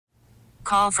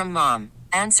call from mom.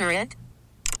 Answer it.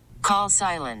 Call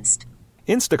silenced.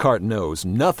 Instacart knows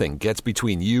nothing gets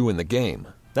between you and the game.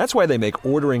 That's why they make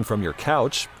ordering from your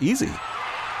couch easy.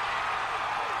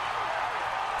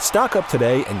 Stock up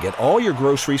today and get all your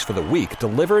groceries for the week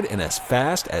delivered in as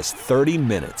fast as 30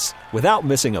 minutes without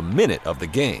missing a minute of the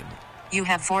game. You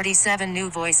have 47 new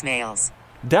voicemails.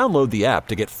 Download the app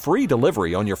to get free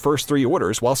delivery on your first 3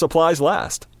 orders while supplies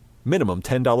last. Minimum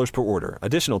 $10 per order.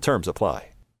 Additional terms apply.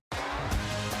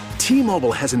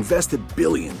 T-Mobile has invested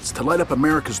billions to light up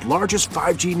America's largest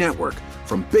 5G network,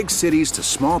 from big cities to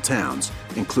small towns,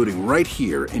 including right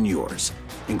here in yours.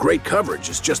 And great coverage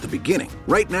is just the beginning.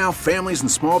 Right now, families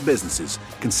and small businesses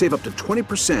can save up to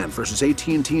 20% versus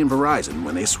AT&T and Verizon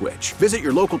when they switch. Visit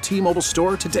your local T-Mobile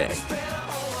store today.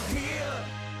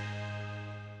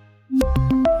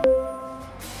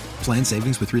 Plan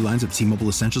savings with 3 lines of T-Mobile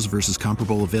Essentials versus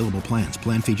comparable available plans.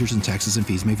 Plan features and taxes and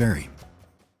fees may vary.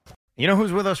 You know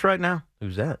who's with us right now?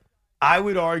 Who's that? I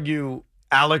would argue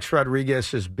Alex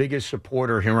Rodriguez's biggest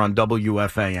supporter here on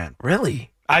WFAN. Really?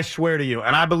 I swear to you.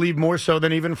 And I believe more so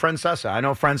than even Francesa. I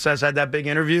know Francesa had that big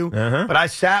interview, but I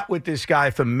sat with this guy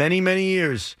for many, many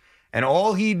years, and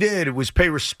all he did was pay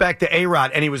respect to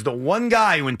A-Rod. And he was the one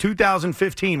guy who in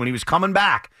 2015, when he was coming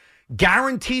back,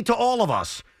 guaranteed to all of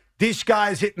us, this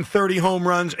guy's hitting 30 home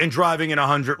runs and driving in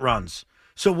 100 runs.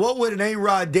 So what would an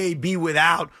A-Rod day be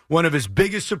without one of his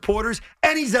biggest supporters?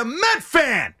 And he's a Met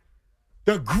fan,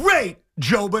 the great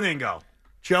Joe Beningo.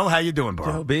 Joe, how you doing, bro?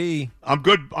 Joe B. I'm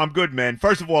good, man.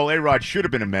 First of all, A-Rod should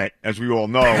have been a Met, as we all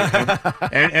know.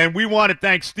 and we want to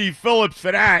thank Steve Phillips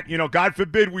for that. You know, God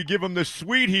forbid we give him the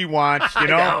suite he wants, you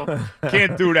know.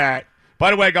 Can't do that. By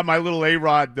the way, I got my little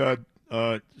A-Rod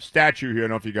statue here. I don't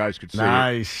know if you guys could see it.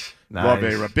 Nice. Love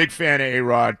A-Rod. Big fan of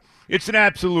A-Rod. It's an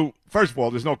absolute, first of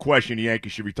all, there's no question the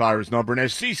Yankees should retire his number. And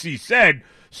as CeCe said,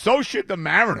 so should the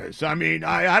Mariners. I mean,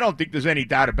 I don't think there's any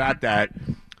doubt about that.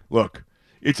 Look,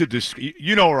 it's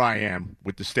you know where I am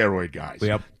with the steroid guys.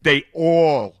 Yep. They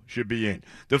all should be in.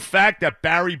 The fact that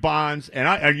Barry Bonds,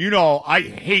 and you know, I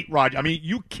hate Roger. I mean,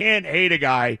 you can't hate a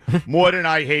guy more than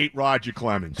I hate Roger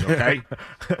Clemens, okay?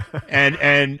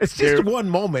 and it's just one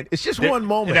moment. It's just one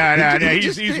moment.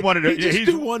 He's one of the. He's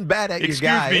do one bad at your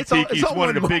guy. Excuse me, Tiki. He's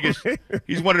one of the biggest.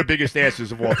 He's one of the biggest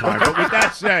asses of all time. But with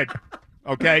that said,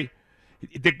 okay,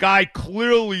 the guy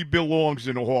clearly belongs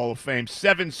in the Hall of Fame.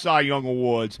 7 Cy Young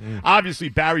Awards. Obviously,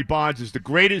 Barry Bonds is the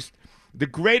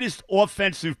greatest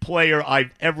offensive player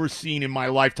I've ever seen in my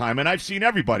lifetime. And I've seen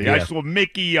everybody. Yeah. I saw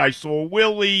Mickey. I saw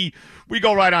Willie. We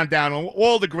go right on down.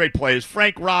 All the great players.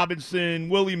 Frank Robinson,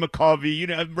 Willie McCovey, you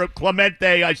know,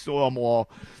 Clemente. I saw them all.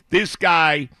 This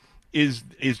guy is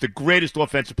the greatest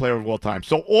offensive player of all time.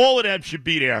 So all of them should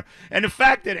be there. And the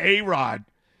fact that A-Rod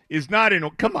is not in.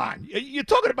 Come on. You're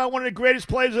talking about one of the greatest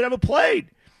players that ever played.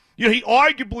 You know, he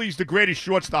arguably is the greatest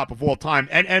shortstop of all time.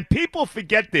 And people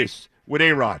forget this with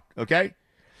A-Rod, okay?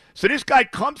 So this guy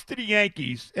comes to the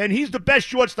Yankees, and he's the best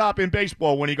shortstop in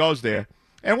baseball when he goes there.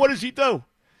 And what does he do?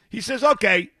 He says,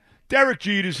 okay, Derek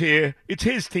Jeter's here. It's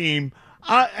his team.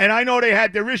 And I know they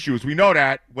had their issues. We know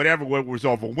that. Whatever was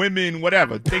over women,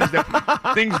 whatever. Things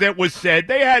that was said.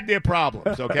 They had their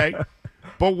problems, okay?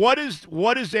 But what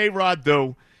does A-Rod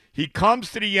do? He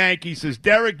comes to the Yankees, says,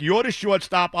 Derek, you're the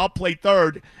shortstop. I'll play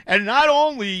third. And not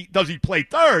only does he play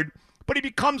third, but he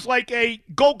becomes like a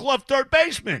Gold Glove third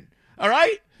baseman. All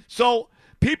right? So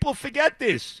people forget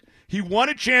this. He won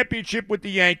a championship with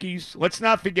the Yankees. Let's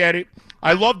not forget it.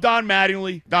 I love Don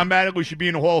Mattingly. Don Mattingly should be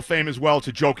in the Hall of Fame as well. It's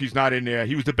a joke he's not in there.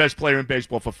 He was the best player in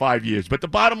baseball for 5 years. But the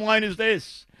bottom line is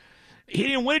this. He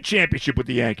didn't win a championship with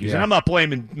the Yankees. Yeah. And I'm not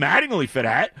blaming Mattingly for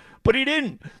that, but he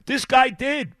didn't. This guy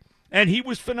did. And he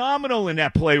was phenomenal in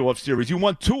that playoff series. He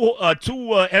won two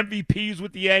MVPs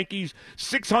with the Yankees,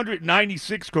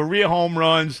 696 career home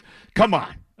runs. Come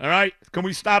on, all right? Can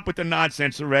we stop with the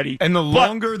nonsense already? And the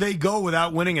longer they go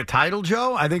without winning a title,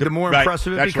 Joe, I think the more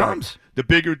impressive it becomes. Right. The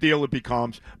bigger deal it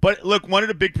becomes. But look, one of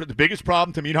the biggest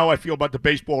problem to me, you know how I feel about the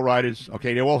baseball writers.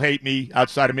 Okay, they all hate me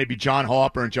outside of maybe John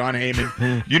Harper and John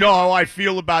Heyman. You know how I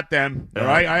feel about them. All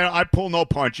right, I pull no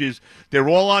punches. They're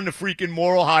all on the freaking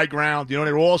moral high ground. You know,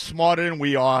 they're all smarter than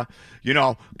we are. You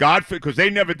know, because they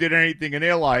never did anything in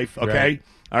their life. Okay, right.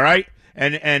 All right,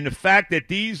 and the fact that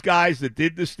these guys that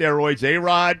did the steroids,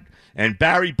 A-Rod and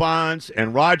Barry Bonds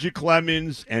and Roger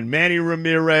Clemens and Manny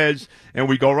Ramirez, and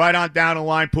we go right on down the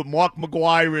line, put Mark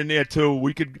McGwire in there too.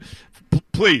 We could,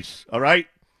 please, all right?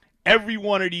 Every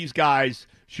one of these guys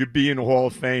should be in the Hall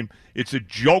of Fame. It's a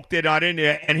joke they're not in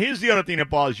there. And here's the other thing that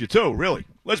bothers you too, really.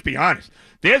 let's be honest.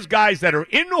 There's guys that are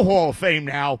in the Hall of Fame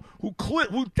now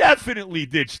who definitely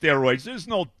did steroids. There's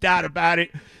no doubt about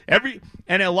it.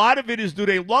 And a lot of it is, do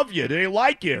they love you? Do they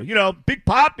like you? You know, Big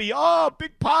Papi. Oh,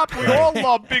 Big Papi. We all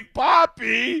love Big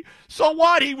Papi. So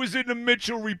what? He was in the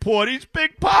Mitchell Report. He's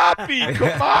Big Papi.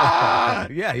 Come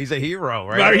on. Yeah, he's a hero,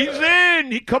 right? He's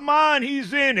in. Come on.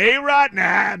 He's in. A-Rod?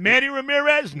 Nah. Manny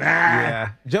Ramirez? Nah.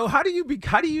 Yeah. Joe, how do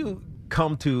you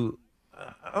come to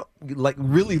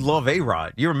really love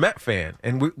A-Rod? You're a Met fan,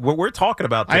 and what we're talking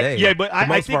about today,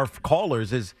 most of our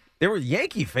callers is there were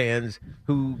Yankee fans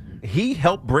who he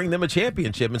helped bring them a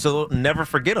championship, and so they'll never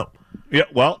forget him. Yeah,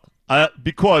 well,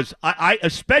 because I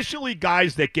especially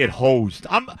guys that get hosed.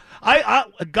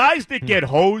 Guys that get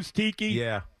hosed, Tiki.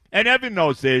 Yeah. And Evan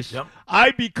knows this. Yep.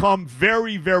 I become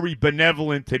very, very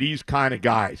benevolent to these kind of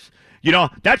guys. You know,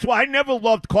 that's why I never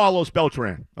loved Carlos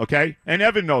Beltran, okay? And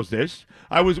Evan knows this.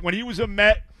 When he was a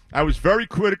Met, I was very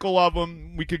critical of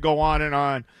him. We could go on and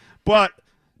on. But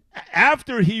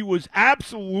after he was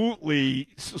absolutely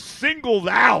singled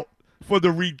out for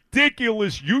the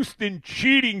ridiculous Houston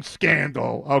cheating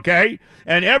scandal, okay?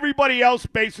 And everybody else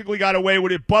basically got away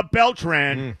with it but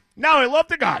Beltran. Now I love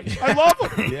the guy. I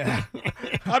love him. Yeah.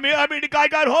 I mean, the guy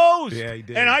got hosed. Yeah, he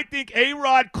did. And I think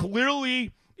A-Rod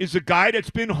clearly is a guy that's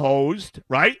been hosed,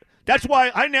 right? That's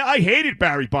why I hated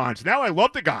Barry Bonds. Now I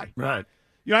love the guy. Right.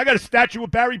 You know, I got a statue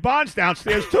of Barry Bonds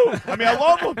downstairs, too. I mean, I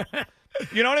love him.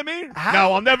 You know what I mean?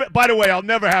 I'll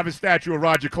never have a statue of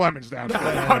Roger Clemens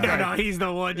downstairs. No, he's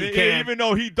the one you can't. Even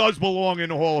though he does belong in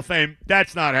the Hall of Fame,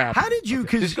 that's not happening. How did you,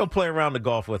 just go play around the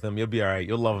golf with him. You'll be all right.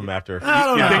 You'll love him after. I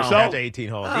don't know. You think so? After 18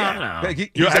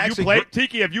 holes.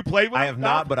 Tiki, have you played with him? I have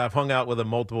not, but I've hung out with him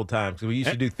multiple times. We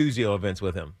used to do Thuzio events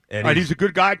with him. And he's a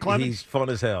good guy, Clemens? He's fun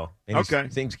as hell. And he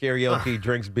sings karaoke,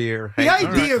 drinks beer. The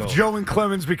idea of Joe and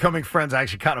Clemens becoming friends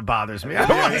actually kind of bothers me. I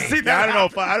don't want to see that.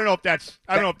 I don't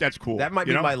know if that's cool. That might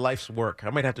be my life's work. I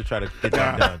might have to try to get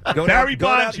that done. Barry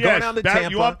Bonds, go down to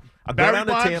Tampa. I'll go down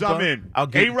to Tampa. I'm in. I'll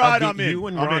get I'm in. You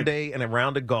and Rondé and a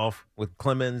round of golf with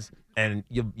Clemens, and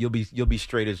you'll be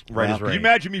straight as right as rain. Can you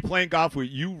imagine me playing golf with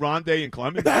you, Rondé, and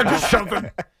Clemens? Just something.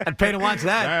 I'd pay to watch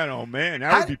that. Oh man,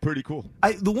 that would be pretty cool.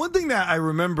 The one thing that I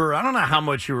remember, I don't know how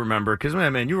much you remember, because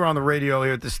man, you were on the radio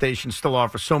here at the station, still are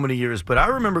for so many years. But I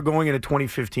remember going into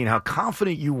 2015, how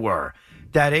confident you were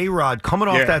that A-Rod coming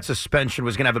off that suspension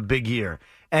was going to have a big year.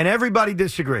 And everybody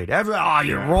disagreed.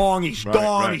 You're wrong. He's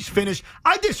done. He's finished.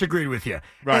 I disagreed with you.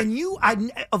 Right.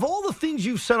 And of all the things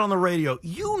you've said on the radio,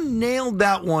 you nailed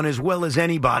that one as well as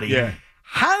anybody. Yeah.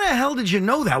 How the hell did you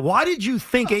know that? Why did you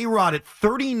think A-Rod at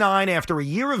 39 after a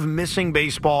year of missing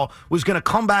baseball was going to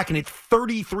come back and hit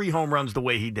 33 home runs the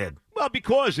way he did? Well,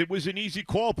 because it was an easy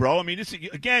call, bro. I mean,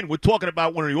 we're talking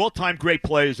about one of the all-time great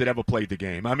players that ever played the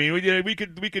game. I mean, we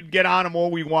could get on him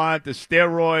all we want. The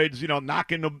steroids,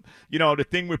 knocking the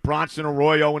thing with Bronson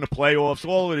Arroyo in the playoffs,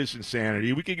 all of this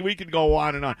insanity. We could go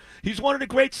on and on. He's one of the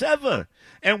greats ever.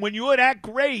 And when you're that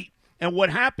great, and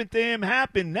what happened to him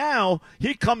happened, now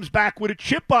he comes back with a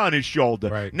chip on his shoulder.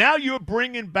 Right. Now you're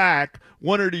bringing back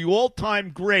one of the all-time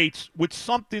greats with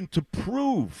something to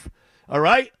prove. All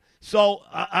right? So,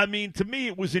 I mean, to me,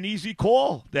 it was an easy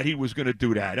call that he was going to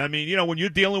do that. I mean, when you're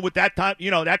dealing with that type,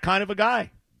 that kind of a guy.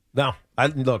 No,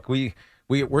 look,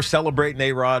 we're celebrating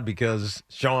A-Rod because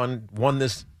Sean won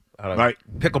this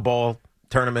pickleball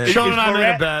tournament. Sean and I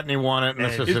made a bet, and he won it. And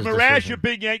is Marash your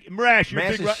big Yankee?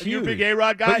 Marash, you're a big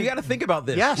A-Rod guy? But you got to think about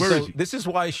this. Yes. So this is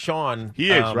why Sean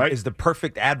is the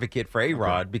perfect advocate for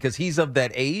A-Rod because he's of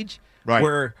that age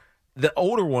where the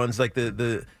older ones, like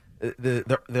the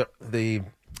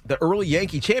early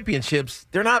Yankee championships,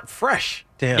 they're not fresh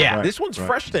to him. Yeah. This one's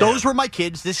fresh to him. Those were my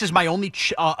kids. This is my only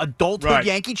adulthood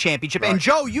Yankee championship. Right. And,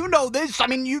 Joe, you know this. I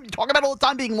mean, you talk about all the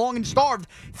time being long and starved.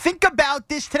 Think about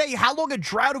this today. How long a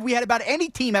drought have we had about any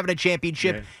team having a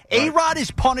championship? Yeah. A-Rod is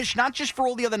punished, not just for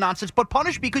all the other nonsense, but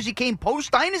punished because he came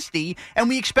post-dynasty, and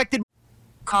we expected...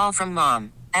 Call from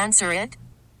mom. Answer it.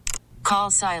 Call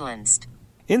silenced.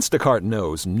 Instacart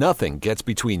knows nothing gets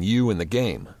between you and the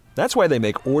game. That's why they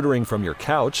make ordering from your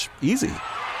couch easy.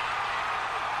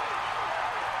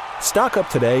 Stock up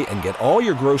today and get all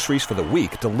your groceries for the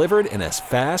week delivered in as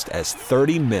fast as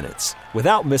 30 minutes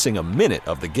without missing a minute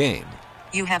of the game.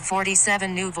 You have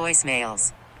 47 new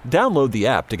voicemails. Download the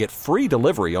app to get free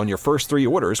delivery on your first 3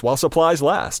 orders while supplies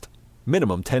last.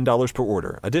 Minimum $10 per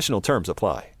order. Additional terms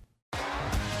apply.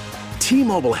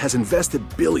 T-Mobile has invested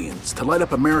billions to light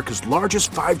up America's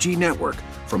largest 5G network,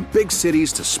 from big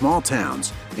cities to small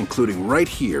towns, including right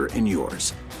here in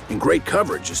yours. And great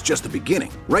coverage is just the beginning.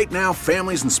 Right now,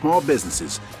 families and small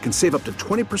businesses can save up to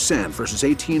 20% versus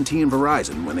AT&T and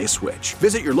Verizon when they switch.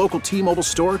 Visit your local T-Mobile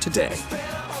store today.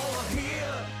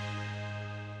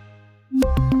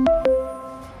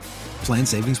 Plan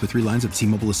savings with 3 lines of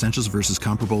T-Mobile Essentials versus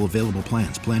comparable available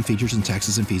plans. Plan features and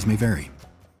taxes and fees may vary.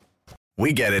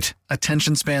 We get it.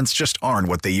 Attention spans just aren't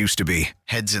what they used to be.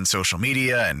 Heads in social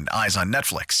media and eyes on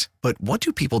Netflix. But what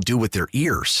do people do with their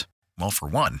ears? Well, for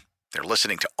one, they're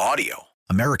listening to audio.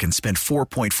 Americans spend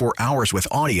 4.4 hours with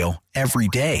audio every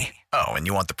day. Oh, and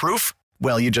you want the proof?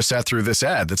 Well, you just sat through this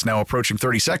ad that's now approaching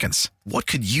 30 seconds. What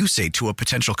could you say to a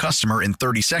potential customer in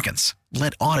 30 seconds?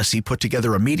 Let Odyssey put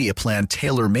together a media plan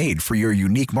tailor-made for your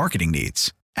unique marketing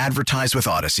needs. Advertise with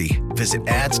Odyssey. Visit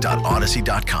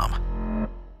ads.odyssey.com.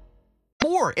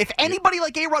 If anybody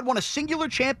like A-Rod won a singular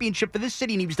championship for this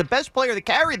city and he was the best player that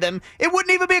carried them, it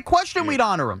wouldn't even be a question we'd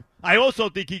honor him. I also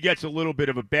think he gets a little bit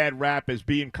of a bad rap as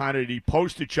being kind of the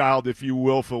poster child, if you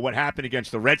will, for what happened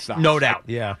against the Red Sox. No doubt.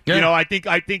 Yeah. You know, I think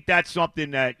that's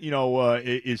something that,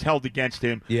 is held against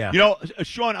him. Yeah. You know,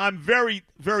 Sean, I'm very,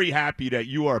 very happy that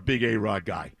you are a big A-Rod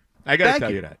guy. I got to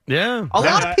tell you that. Yeah. A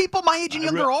lot of people my age and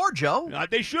younger are, Joe.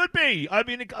 They should be. I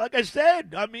mean, like I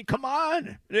said, come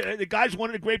on. The guy's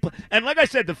one of the great players. And like I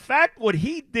said, the fact what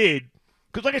he did,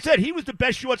 because like I said, he was the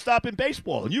best shortstop in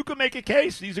baseball. And you can make a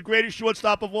case he's the greatest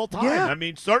shortstop of all time. Yeah. I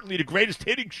mean, certainly the greatest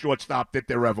hitting shortstop that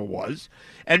there ever was.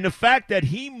 And the fact that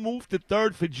he moved to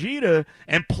third for Jeter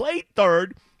and played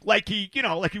third like he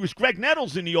was Greg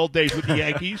Nettles in the old days with the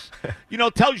Yankees,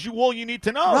 tells you all you need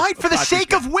to know. Right, for the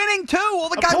sake of winning, too. All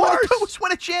the guy wanted to do was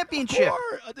win a championship.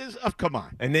 Come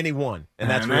on. And then he won. And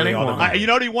that's really all that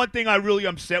matters. The one thing I really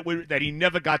upset with, that he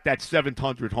never got that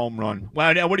 700 home run.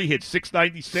 Well, what did he hit,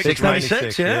 696?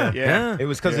 696, yeah. It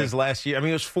was because his last year,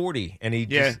 he was 40, and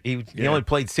he only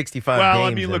played 65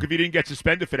 games. Well, look, if he didn't get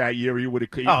suspended for that year, he would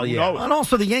have. Oh, yeah. And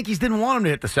also, the Yankees didn't want him to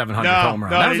hit the 700 home run.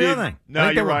 That was the other thing. No, I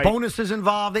think there you're were bonuses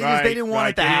involved. They didn't want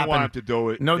it to happen. They didn't want him to do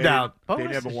it. No doubt. They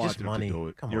never wanted him to do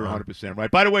it. You're on. 100%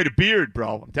 right. By the way, the beard,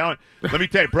 bro. Let me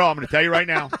tell you, bro, I'm going to tell you right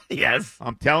now. Yes.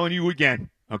 I'm telling you again,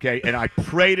 okay? And I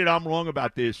pray that I'm wrong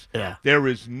about this. Yeah. There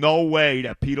is no way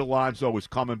that Pete Alonso is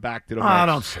coming back to the Mets. I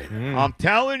don't say that. I'm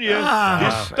telling you,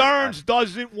 Stearns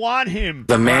doesn't want him.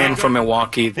 The man from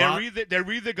Milwaukee. They're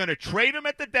either going to trade him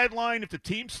at the deadline if the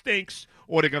team stinks,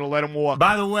 or they're going to let him walk.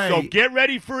 By the way, so get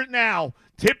ready for it now.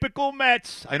 Typical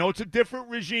Mets. I know it's a different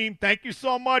regime. Thank you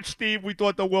so much, Steve. We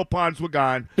thought the Wilpons were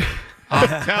gone.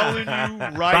 I'm telling you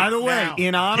right now. By the way,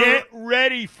 in honor, get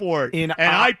ready for it.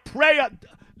 I pray,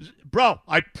 bro.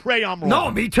 I pray I'm wrong. No,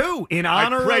 me too. In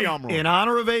honor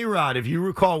of A-Rod, if you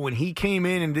recall, when he came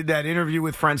in and did that interview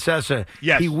with Francesa,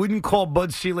 yes, he wouldn't call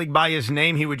Bud Selig by his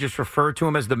name. He would just refer to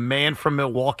him as the man from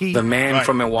Milwaukee. The man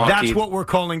from Milwaukee. That's what we're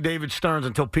calling David Stearns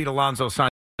until Pete Alonso signs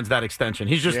that extension.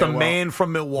 He's just a man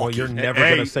from Milwaukee. Well, you're never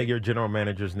going to say your general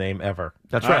manager's name ever.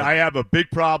 That's right. I have a big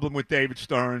problem with David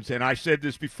Stearns, and I said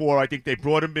this before. I think they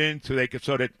brought him in so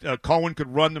that Cohen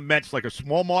could run the Mets like a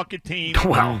small market team.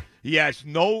 Wow. He has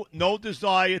no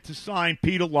desire to sign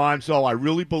Pete Alonso. I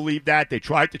really believe that. They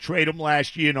tried to trade him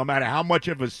last year, no matter how much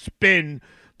of a spin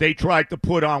they tried to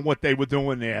put on what they were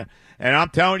doing there. And I'm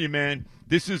telling you, man,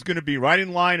 this is going to be right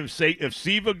in line of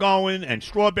Seaver going and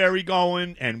Strawberry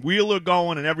going and Wheeler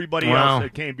going and everybody else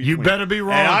that came between. You better be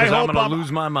wrong, because I'm going to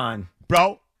lose my mind.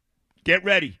 Bro, get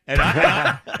ready. And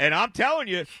I'm telling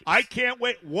you, I can't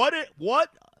wait. What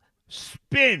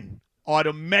spin are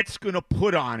the Mets going to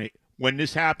put on it when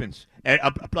this happens? And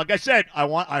like I said,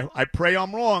 I pray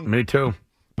I'm wrong. Me too.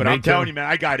 But I'm telling you, man,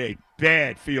 I got a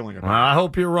bad feeling about it. I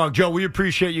hope you're wrong. Joe, we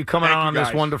appreciate you coming on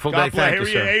this wonderful day. Thank you,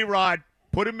 sir. A-Rod.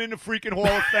 Put him in the freaking Hall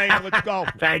of Fame. Let's go.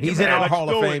 Thank you, He's man. in our Hall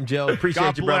of Fame, Joe.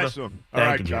 Appreciate you, brother. God bless him. All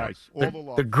right, guys. All the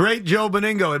love. The great Joe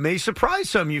Beningo. It may surprise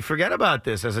some. You forget about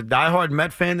this. As a diehard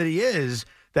Met fan that he is,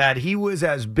 that he was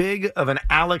as big of an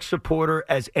Alex supporter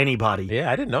as anybody. Yeah,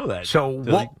 I didn't know that. So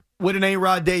what would an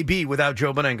A-Rod day be without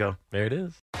Joe Beningo? There it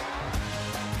is.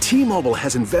 T-Mobile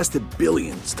has invested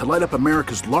billions to light up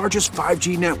America's largest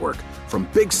 5G network, from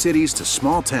big cities to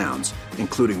small towns,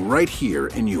 including right here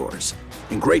in yours.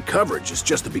 And great coverage is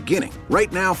just the beginning.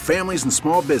 Right now, families and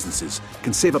small businesses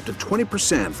can save up to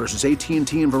 20% versus AT&T and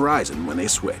Verizon when they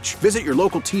switch. Visit your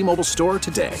local T-Mobile store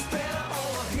today.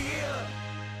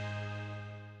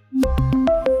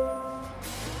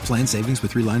 Plan savings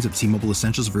with 3 lines of T-Mobile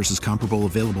Essentials versus comparable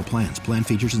available plans. Plan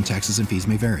features and taxes and fees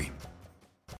may vary.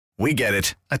 We get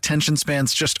it. Attention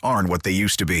spans just aren't what they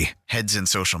used to be. Heads in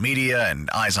social media and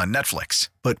eyes on Netflix.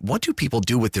 But what do people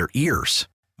do with their ears?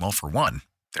 Well, for one,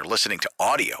 they're listening to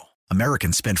audio.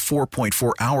 Americans spend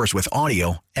 4.4 hours with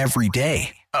audio every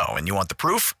day. Oh, and you want the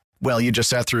proof? Well, you just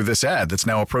sat through this ad that's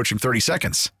now approaching 30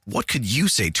 seconds. What could you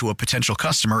say to a potential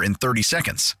customer in 30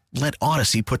 seconds? Let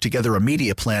Odyssey put together a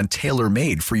media plan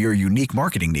tailor-made for your unique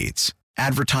marketing needs.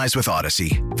 Advertise with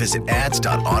Odyssey. Visit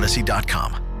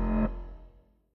ads.odyssey.com.